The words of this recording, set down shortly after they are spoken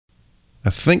I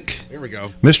think. Here we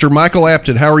go. Mr. Michael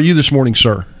Apted, how are you this morning,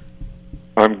 sir?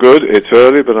 I'm good. It's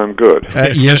early, but I'm good.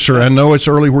 Yes, sir. I know it's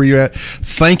early where you're at.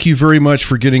 Thank you very much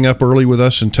for getting up early with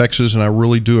us in Texas, and I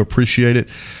really do appreciate it.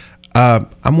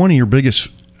 I'm one of your biggest.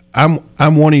 I'm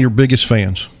one of your biggest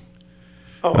fans.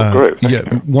 Oh, great. Thank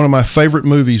you. One of my favorite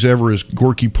movies ever is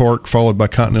Gorky Park, followed by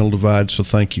Continental Divide. So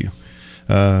thank you.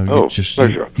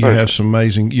 Pleasure. You have some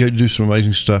amazing. You do some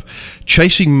amazing stuff.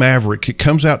 Chasing Maverick.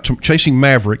 Chasing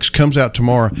Mavericks comes out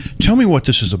tomorrow. Tell me what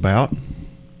this is about.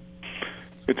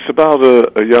 It's about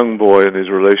a young boy and his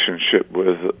relationship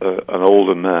with an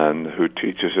older man who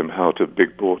teaches him how to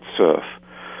big board surf.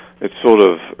 It's sort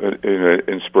of an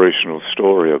inspirational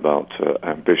story about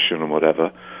ambition and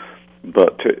whatever,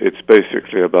 but it's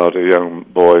basically about a young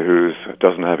boy who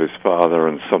doesn't have his father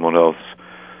and someone else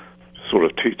sort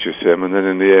of teaches him, and then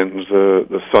in the end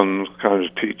the son kind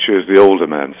of teaches the older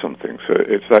man something. So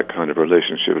it's that kind of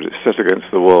relationship, but it's set against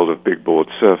the world of big board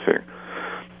surfing.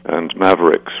 And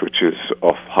Mavericks, which is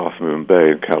off Half Moon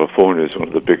Bay in California, is one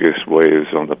of the biggest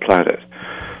waves on the planet.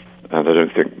 And I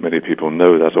don't think many people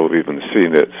know that or have even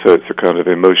seen it. So it's a kind of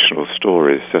emotional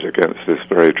story set against this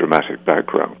very dramatic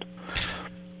background.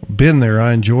 Been there.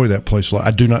 I enjoy that place a lot.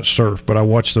 I do not surf, but I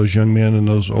watch those young men and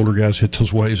those older guys hit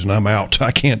those waves, and I'm out. I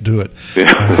can't do it.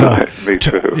 Yeah, me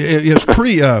too. It's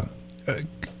pretty.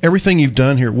 Everything you've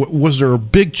done here. Was there a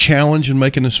big challenge in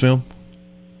making this film?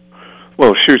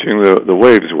 Well, shooting the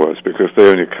waves was, because they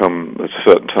only come at a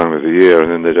certain time of the year,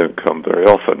 and then they don't come very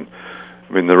often.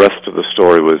 I mean, the rest of the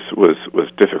story was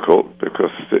difficult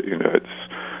because it's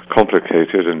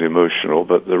complicated and emotional.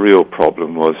 But the real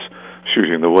problem was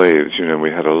shooting the waves.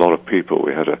 We had a lot of people.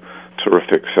 We had a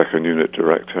terrific second unit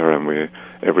director, and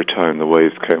every time the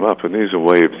waves came up, and these are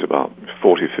waves about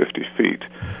 40, 50 feet.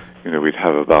 We'd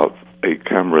have about 8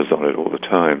 cameras on it all the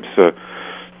time. So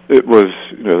it was,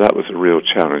 that was a real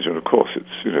challenge, and of course it's,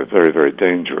 very, very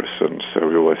dangerous, and so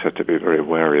we always had to be very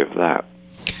wary of that.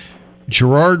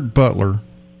 Gerard Butler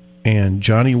and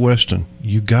Johnny Weston,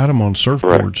 you got them on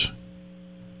surfboards.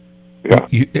 Right.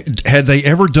 Yeah. Had they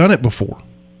ever done it before?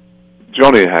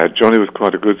 Johnny was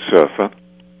quite a good surfer.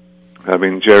 I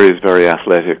mean, Jerry's very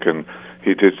athletic, and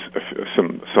he did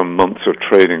some months of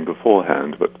training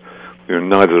beforehand, but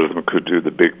neither of them could do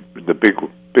the big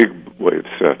wave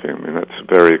surfing. I mean, that's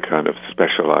very kind of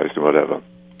specialized and whatever.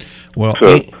 Well,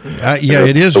 so,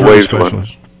 it is very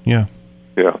specialized. Yeah,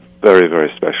 very,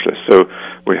 very specialist. So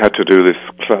we had to do this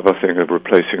clever thing of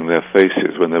replacing their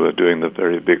faces when they were doing the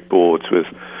very big boards with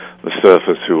the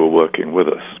surfers who were working with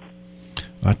us.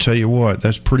 I tell you what,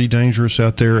 that's pretty dangerous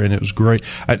out there, and it was great.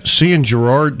 Seeing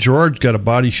Gerard's got a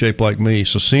body shape like me,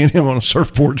 so seeing him on a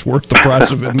surfboard's worth the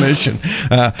price of admission.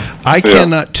 I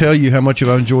cannot tell you how much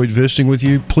I've enjoyed visiting with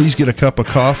you. Please get a cup of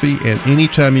coffee, and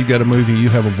anytime you've got a movie, you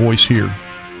have a voice here.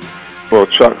 Well,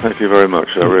 Chuck, thank you very much.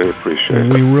 I really appreciate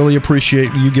it. We really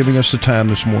appreciate you giving us the time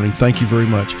this morning. Thank you very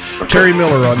much. Okay. Terry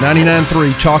Miller on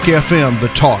 99.3 Talk FM, the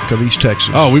talk of East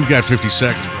Texas. Oh, we've got 50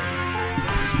 seconds.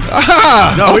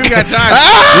 No, we've got time.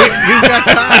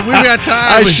 We've got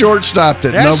time. I short-stopped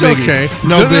it. That's no biggie. Okay.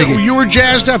 No biggie. You were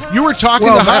jazzed up. You were talking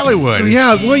to Hollywood.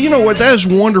 Well, you know what? That is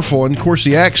wonderful. And, of course,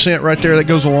 the accent right there, that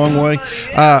goes a long way.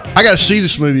 I got to see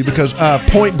this movie because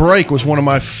Point Break was one of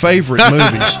my favorite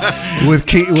movies. with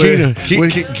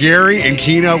Gary and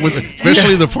Keno,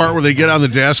 especially the part where they get on the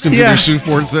desk and do their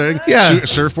surfboard thing.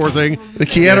 Surfboard thing. The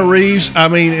Keanu Reeves. I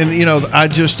mean, and,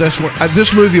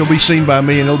 this movie will be seen by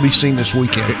me, and it'll be seen this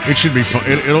weekend. It should be fun.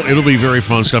 It'll be very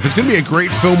fun stuff. It's going to be a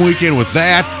great film weekend with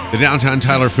that, the Downtown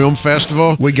Tyler Film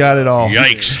Festival. We got it all.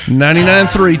 Yikes.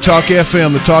 99.3 Talk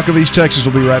FM, the talk of East Texas.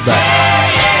 Will be right back.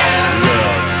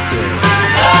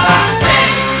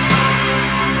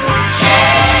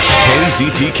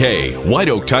 KZTK, White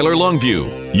Oak, Tyler,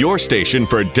 Longview, your station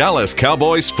for Dallas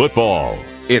Cowboys football.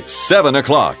 It's 7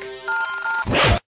 o'clock.